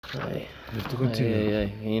We have to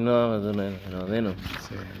continue.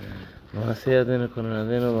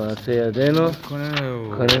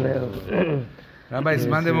 Rabbi, it's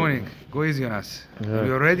Monday morning. Go easy on us. We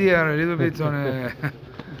already are a little bit on a...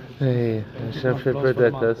 Hey, Hashem should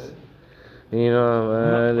protect us.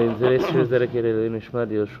 Today's show is dedicated to Nishmat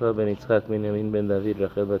Yoshua ben Yitzchak ben Yamin ben David,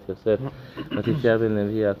 Rachel bat Yosef, Matitya ben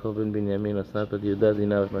Levi, Yaakov ben Binyamin, Asnat bat Yehuda,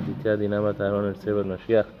 Dina bat Matitya, Dina bat Aaron, Esther bat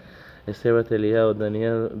Mashiach, Esther bat Eliyahu,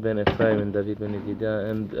 Daniel ben Ephraim, and David ben Yedidah,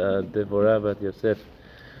 and Devorah bat Yosef.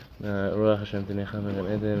 Ruach Hashem Tinecha ben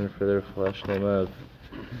Eden, for the Refuah Shlema of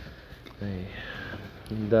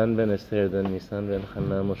Dan ben Esther, Dan Nisan ben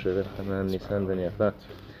Chana, Moshe ben Hanan, Nisan ben Yafa,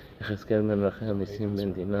 יחזקאל בן רחל, ניסים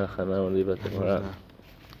בן דינה, חנה וליבת אמרה.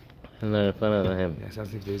 Yes, I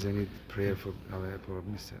think there is a need prayer for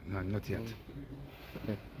Mr. No, not yet.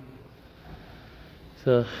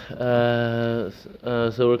 So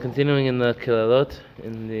we're continuing in the Kilalot,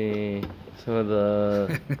 in some of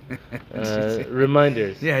the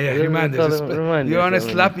reminders. Yeah, reminders. You're on a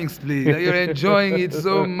slapping spree. You're enjoying it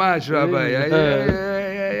so much, Rabbi.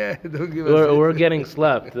 Yeah. Don't give us. We're getting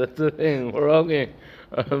slapped. That's the thing. We're all getting.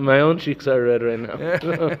 My own cheeks are red right now.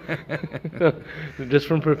 Just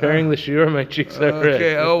from preparing the shiur, my cheeks are red.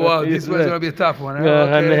 Okay, oh wow, this one's going to be a tough one.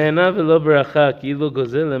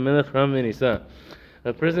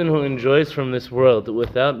 A person who enjoys from this world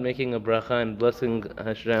without making a bracha and blessing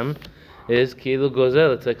Hashem is kilu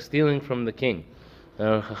gozel. It's like stealing from the king.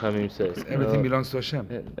 Chachamim says. Everything belongs to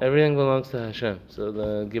Hashem. Everything belongs to Hashem. So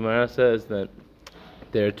the Gemara says that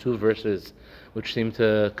there are two verses which seem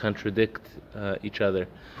to contradict each other.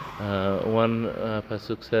 One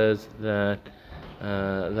pasuk says that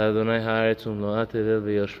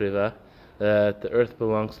that the earth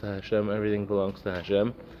belongs to Hashem, everything belongs to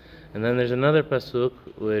Hashem. And then there's another pasuk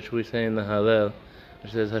which we say in the Hallel,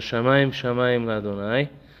 which says Hashamayim shamayim ladonai,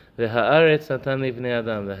 v'haaretz natan livnei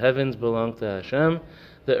adam. The heavens belong to Hashem,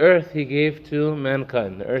 the earth He gave to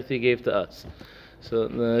mankind, the earth He gave to us. So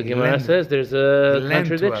the Gemara says there's a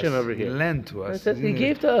contradiction over here. Lend to us. It says He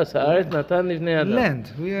gave to us.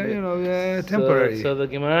 Lend. We are temporary. So the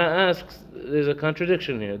Gemara asks, there's a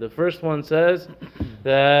contradiction here. The first one says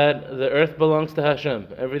that the earth belongs to Hashem.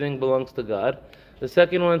 Everything belongs to God. The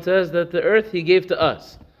second one says that the earth He gave to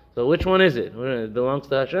us. So which one is it? It belongs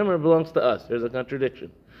to Hashem or it belongs to us? There's a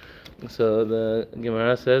contradiction. So the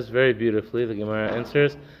Gemara says very beautifully, the Gemara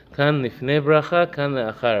answers, Kan lifnei bracha, kan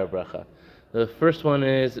le'achar bracha. The first one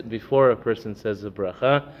is before a person says a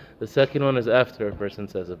bracha. The second one is after a person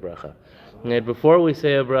says a bracha. And before we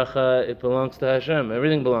say a bracha, it belongs to Hashem.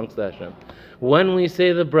 Everything belongs to Hashem. When we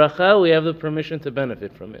say the bracha, we have the permission to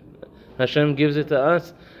benefit from it. Hashem gives it to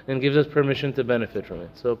us and gives us permission to benefit from it.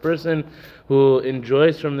 So a person who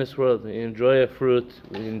enjoys from this world, we enjoy a fruit,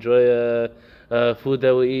 we enjoy a food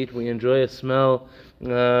that we eat, we enjoy a smell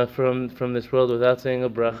from this world without saying a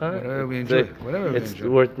bracha.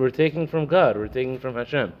 We're taking from God, we're taking from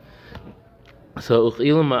Hashem. So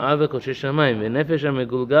uchilu ma'av koshei shamayim v'nefesh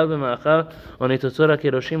ha'megulgal b'ma'achal onitotzor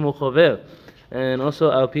ha'keroshim uchovel. And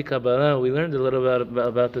also al pi Kabbalah, we learned a little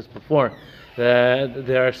about this before, that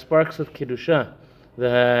there are sparks of kedusha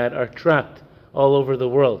that are trapped all over the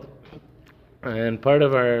world. And part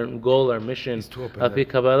of our goal, our mission, al pi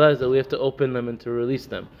Kabbalah, is that we have to open them and to release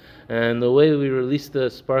them. And the way we release the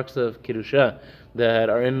sparks of kedusha that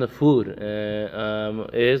are in the food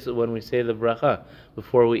is when we say the bracha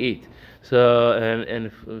before we eat. So and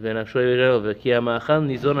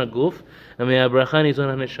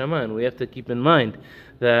we have to keep in mind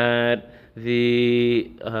that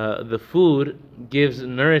the food gives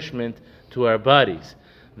nourishment to our bodies.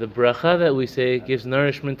 The bracha that we say gives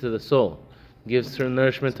nourishment to the soul, gives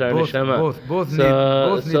nourishment to our neshama.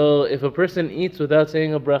 So if a person eats without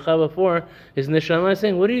saying a bracha before, his neshama is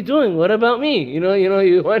saying, "What are you doing? What about me? You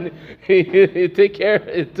took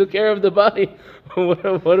care of the body.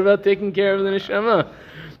 What about taking care of the neshama?"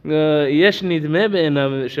 Now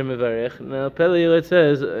Pele Yoetz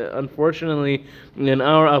says, unfortunately, in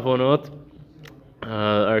our avonot,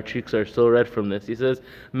 our cheeks are so red from this. He says,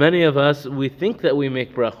 many of us, we think that we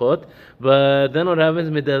make brachot, but then what happens,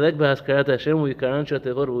 we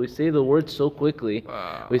say the word so quickly,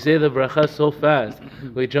 we say the bracha so fast,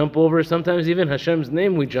 we jump over, sometimes even Hashem's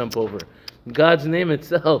name we jump over, God's name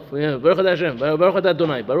itself. Baruch Hashem, Baruch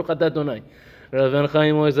Adonai, Baruch Adonai. Rav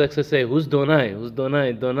Chaim always likes to say, "Who's Donai? Who's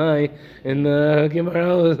Donai?" Donai in the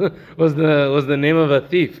Gemara was the name of a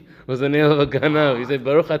thief. Was the name of a ganav. He said,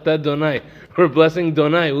 "Baruch atah Donai." We're blessing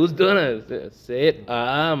Donai. Who's Donai? Say it.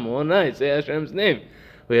 Monai. Say Hashem's name.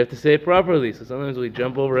 We have to say it properly. So sometimes we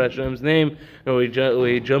jump over Hashem's name, or we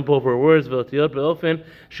jump over words. V'otiyot be'ofen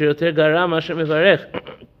sheyoter garam Hashem mevarech.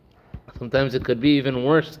 Sometimes it could be even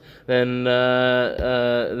worse than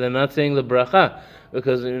not saying the bracha,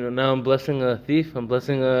 because now I'm blessing a thief, I'm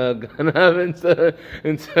blessing a ganav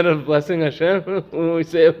instead of blessing Hashem. When we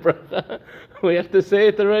say a bracha, we have to say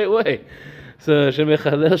it the right way. So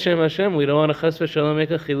shemechalel Shem Hashem, we don't want to chas v'shalom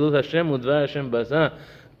make a chilul Hashem udvar Hashem baza.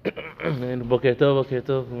 Boker tov,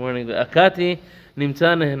 good morning. Akati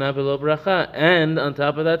nimtza nehena belo bracha, and on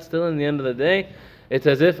top of that, still in the end of the day, it's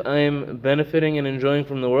as if I'm benefiting and enjoying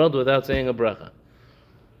from the world without saying a bracha.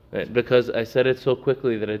 Right? Because I said it so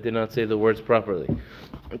quickly that I did not say the words properly.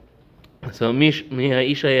 So, mi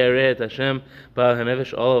ha'isha yareh et Hashem ba'al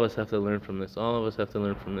hanevesh, all of us have to learn from this. All of us have to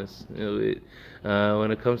learn from this. When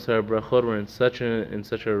it comes to our brachot, we're in such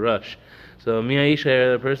a rush. So, mi ha'isha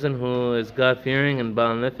yareh, the person who is God-fearing and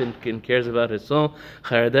ba'al nefesh and cares about his soul,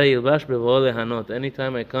 charada yilbash bevo lehanot.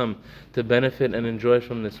 Anytime I come to benefit and enjoy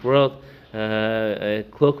from this world, I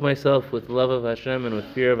cloak myself with love of Hashem and with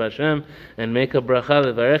fear of Hashem, and make a bracha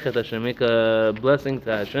levarech et Hashem, make a blessing to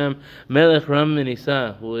Hashem. Melech Ram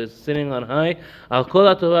Minisa, who is sitting on high, al kol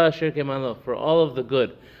hatova asher kemalo, for all of the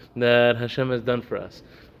good that Hashem has done for us.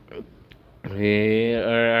 We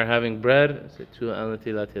are having bread, tu al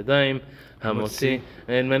netilat yadayim, hamotzi,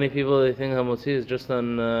 and many people they think hamotzi is just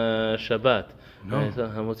on Shabbat. No. So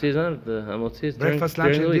hamotzi is not. The hamotzi is breakfast,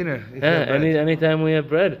 during lunch, and the week. dinner. Yeah, anytime we have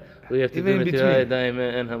bread, we have to Even do in netilat yadayim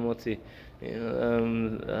and hamotzi.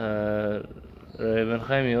 Rabbi Ben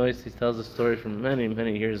Chaim, he tells a story from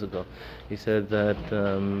many years ago. He said that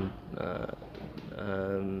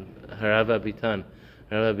Harav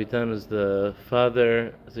Abitan was the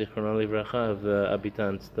father, Zichrono Livracha, of the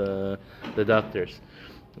Abitans, the doctors.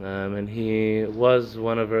 And he was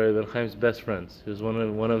one of Rabbi Ben Chaim's best friends. He was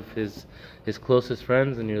one of his closest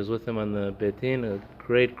friends, and he was with him on the Beit Din, a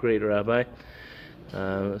great rabbi.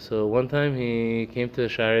 So one time he came to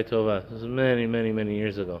Sha'arei Tova. This was many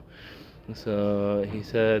years ago. So he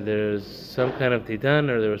said there's some kind of tidan,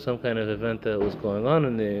 or there was some kind of event that was going on,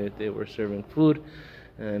 and they were serving food.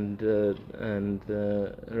 And the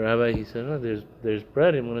rabbi, he said, there's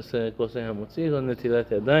bread. I'm going to go say hamotzi, go netilat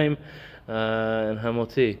yadayim, and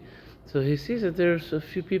hamotzi. So he sees that there's a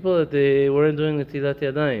few people that they weren't doing netilat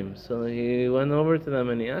yadayim. So he went over to them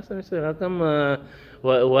and he asked them, he said, how come,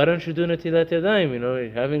 why don't you do netilat yadayim?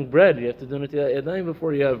 You're having bread, you have to do netilat yadayim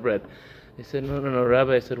before you have bread. He said, no,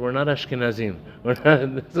 Rabbi. I said, we're not Ashkenazim.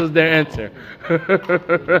 This was their answer.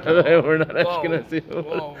 Rabbi, we're not Ashkenazim.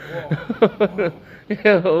 Whoa.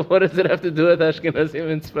 Yeah, what does it have to do with Ashkenazim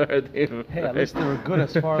and Sfaradim? Hey, at least they were good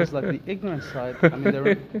as far as like the ignorant side. I mean,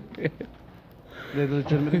 they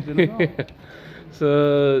legitimately didn't know.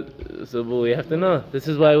 So but we have to know. This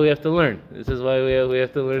is why we have to learn. This is why we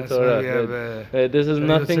have to learn That's Torah. This has Pele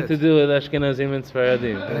nothing Yoetz. to do with Ashkenazim and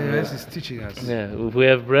Sfaradim. Pele Yoetz is teaching us. Yeah, if we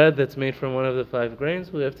have bread that's made from one of the 5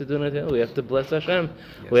 grains, we have to do it. We have to bless Hashem.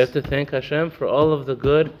 Yes. We have to thank Hashem for all of the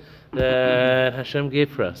good that Hashem gave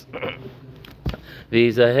for us.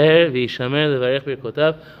 V'yizaher v'yishamer levarech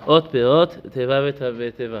birkotav ot be'ot teva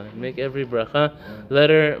v'teva. Make every bracha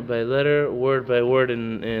letter by letter, word by word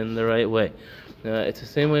in the right way. It's the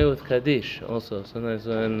same way with Kaddish also. Sometimes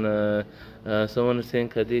when someone is saying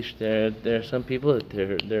Kaddish, there are some people that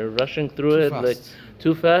they're rushing through like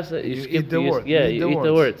too fast. You skip eat the word. Yeah, you eat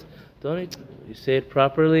the words. Don't eat. You say it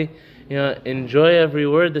properly. Enjoy every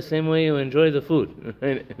word the same way you enjoy the food.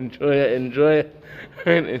 Enjoy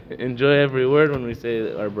every word when we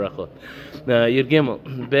say our brachot. Yud Gimel.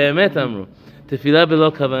 Be'emet amru. Tefillah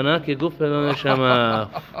below Kavana, keguf below neshama.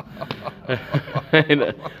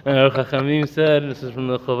 Chachamim said, this is from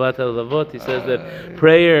the Chovat HaLevavot, he says that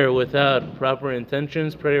prayer without proper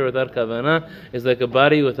intentions, prayer without Kavana, is like a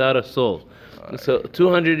body without a soul. So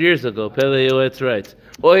 200 years ago, Pele Yoetz writes,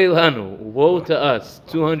 Oy lanu, woe to us.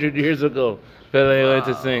 200 years ago, Pele Yoetz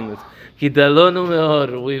is saying this. Ki dalonu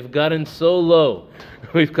me'or, we've gotten so low.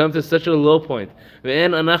 We've come to such a low point. We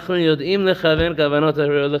don't know how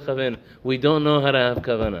to have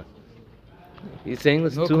kavana. He's saying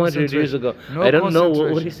this 200 years ago. I don't know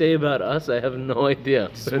what would he say about us. I have no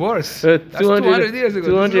idea. It's worse. 200 years ago.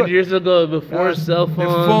 200 years ago, before cell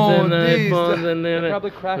phones and iPhones and They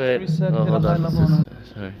probably crashed, reset, hit a high level.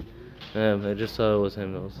 Sorry. I just saw it was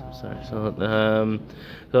him. I'm sorry. So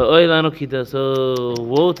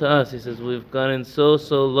woe to us. He says we've gotten so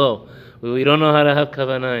low. We don't know how to have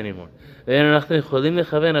kavana anymore. If he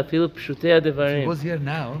was here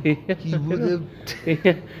now, he would have...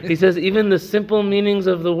 He says even the simple meanings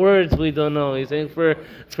of the words we don't know. He's saying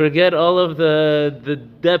forget all of the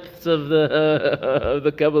depths of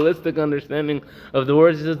the Kabbalistic understanding of the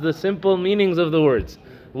words. He says the simple meanings of the words.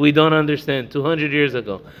 we don't understand. 200 years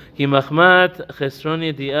ago. He says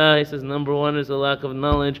number one is a lack of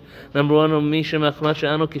knowledge. Number one,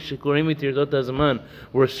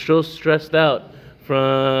 we're so stressed out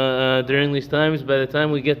from during these times. By the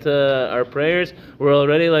time we get to our prayers, we're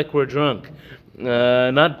already like we're drunk.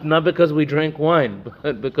 Not because we drank wine,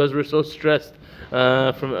 but because we're so stressed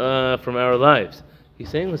from our lives. He's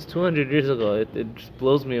saying this 200 years ago. It just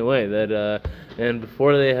blows me away that and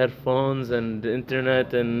before they had phones and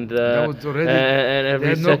internet and that was already, and every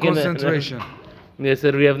they had no second concentration. They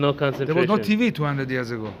said we have no concentration. There was no TV 200 years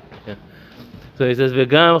ago. Yeah. So he says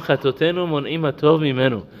v'gam chatotenu mon'im hatov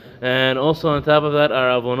mimenu. And also on top of that,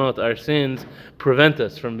 our avonot, our sins, prevent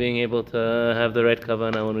us from being able to have the right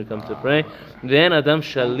kavana when we come to pray. Then adam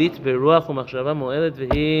shalit beruach u'machshava mo'elet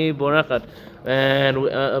v'hi borachat. And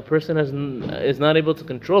a person is not able to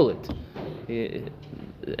control it.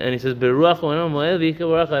 And he says beruach mo'elet v'hi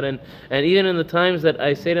borachat. And even in the times that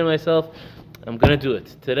I say to myself, I'm going to do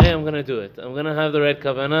it. Today I'm going to do it. I'm going to have the right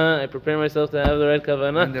kavana. I prepare myself to have the right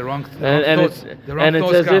kavana. And the wrong thoughts. And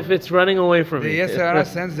it's as if it's running away from me. The Yetzer Hara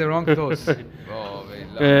sends the wrong thoughts. I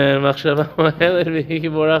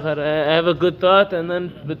have a good thought,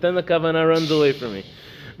 but then the kavana runs away from me.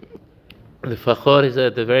 The Fachor is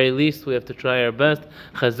at the very least we have to try our best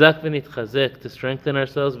chazak v'nitchazek to strengthen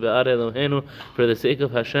ourselves be'ad Eloheinu for the sake of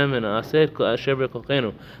Hashem and aseh kol asher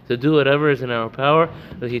b'kochenu to do whatever is in our power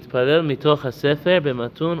v'hitpalel mitoch hasefer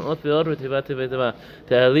b'matun ot ve'od v'tivat v'teva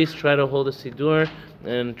to at least try to hold a siddur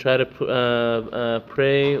and try to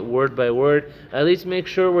pray word by word. At least make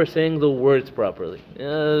sure we're saying the words properly.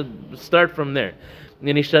 Start from there.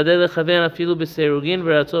 And if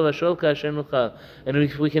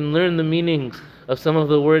we can learn the meanings of some of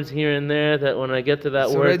the words here and there, that when I get to that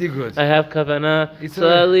word, I have kavana. So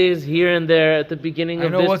at least here and there, at the beginning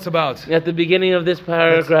of what's about. At the beginning of this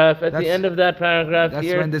paragraph, at the end of that paragraph, that's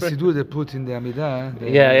here. When the siddur they put in the Amidah.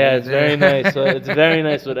 It's very nice. So it's very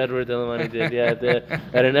nice what Edward Delamani did.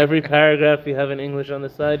 And in every paragraph you have in English on the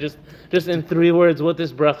side, just in 3 words, what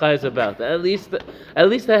this bracha is about. At least I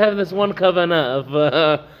have this one kavana of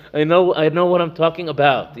I know what I'm talking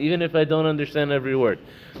about, even if I don't understand every word.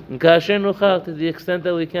 To the extent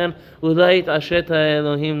that we can,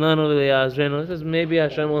 maybe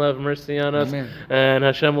Hashem will have mercy on us. Amen. And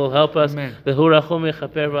Hashem will help us. And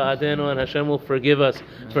Hashem will forgive us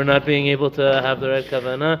for not being able to have the right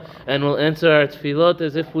kavanah, and will answer our tefillot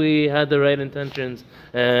as if we had the right intentions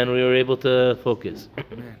and we were able to focus.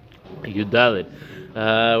 Yudalit.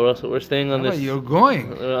 We're staying on this. You're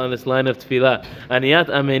going on this line of tefillah. Aniyat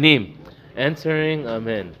amenim, answering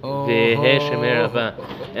amen. Ve'eh shemer rabba,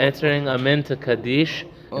 answering amen to kaddish,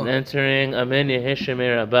 and answering amen yeheh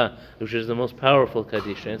shemer rabba, which is the most powerful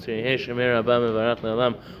kaddish. Answering yeheh shemer rabba mevarach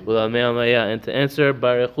le'olam u'lalmei almaya, and to answer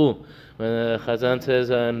baruchu. When the Chazan says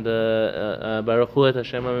and baruchu et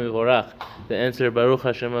Hashem ha'mevorach, the answer Baruch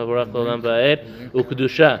Hashem ha'mevorach l'olam va'ed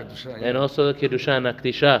u'kedusha, and also the kedusha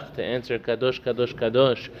nakdishach, to answer kadosh kadosh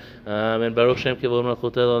kadosh, and Baruch Shem kivod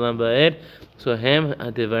malchuto l'olam va'ed. So hem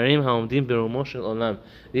hadevarim ha'omdim berumo shel olam.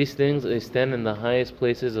 These things, they stand in the highest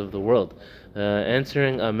places of the world.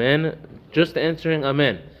 Answering amen, just answering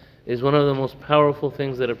amen, is one of the most powerful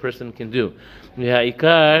things that a person can do.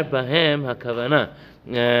 V'ha'ikar bahem ha'kavana.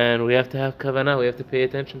 And we have to have kavanah, we have to pay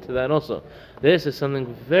attention to that also. This is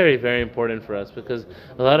something very, very important for us, because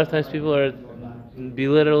a lot of times people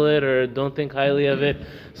belittle it or don't think highly of it.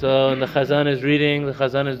 So when the Chazan is reading, the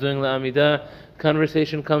Chazan is doing the Amidah,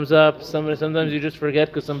 conversation comes up, sometimes you just forget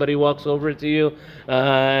because somebody walks over to you,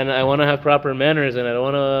 and I want to have proper manners and I don't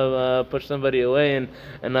want to push somebody away and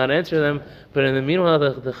not answer them. But in the meanwhile,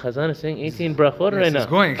 the Chazan is saying 18 brachot right now.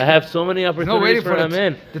 I have so many opportunities for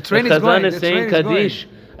Amen. The Chazan is going. Saying Kaddish.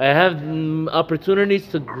 I have opportunities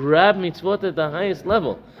to grab mitzvot at the highest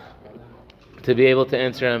level to be able to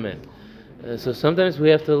answer Amen. So sometimes we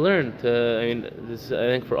have to learn this, I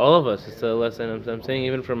think for all of us, it's a lesson. I'm saying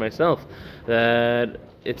even for myself, that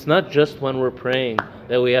it's not just when we're praying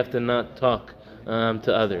that we have to not talk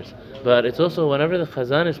to others, but it's also whenever the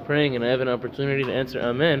Chazan is praying and I have an opportunity to answer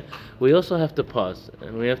Amen, we also have to pause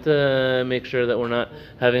and we have to make sure that we're not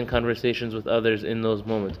having conversations with others in those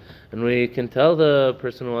moments. And we can tell the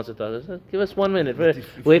person who wants to talk, give us 1 minute,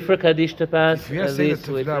 wait for Kaddish to pass. If we are saying it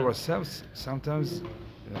to ourselves, sometimes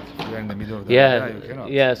If you're in the middle of the Yeah, you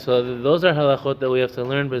cannot. yeah. So those are halachot that we have to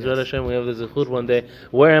learn. B'ezrat Hashem, we have the zechut one day.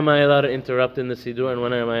 Where am I allowed to interrupt in the siddur, and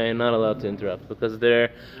when am I not allowed to interrupt? Because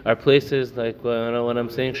there are places like when I'm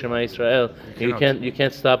saying Shema Yisrael, you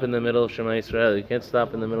can't stop in the middle of Shema Yisrael. You can't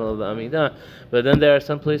stop in the middle of the Amidah. But then there are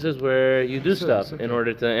some places where you do stop in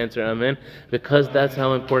order to answer Amen, because that's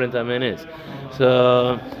how important Amen is.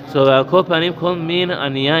 So al kol panim kol min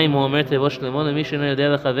aniya im omer tevo shlemon lemi she'eno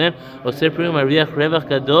yodea lechaven oseh prim marviach revach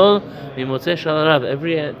gadol mimotzei shal rav.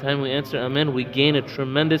 Every time we answer Amen, we gain a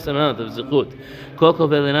tremendous amount of zechut. Kol kol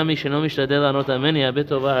ve'lena mi she'eno mishtadel la'anot Amen ya'abeh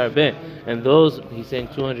tova harbeh. And those, he's saying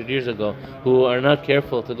 200 years ago, who are not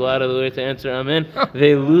careful to go out of the way to answer Amen,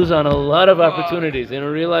 they lose on a lot of opportunities. They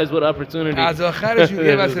don't realize what opportunities. As a Kharesh, you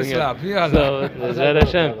give us a slap. So, B'ezrat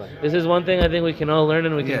Hashem, this is one thing I think we can all learn,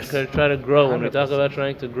 and we can try to grow. When we talk about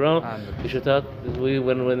trying to grow, we should talk.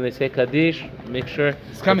 When they say Kaddish, make sure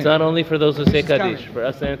it's not only for those who say Kaddish, for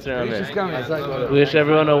us to answer Amen. We wish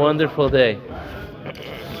everyone a wonderful day.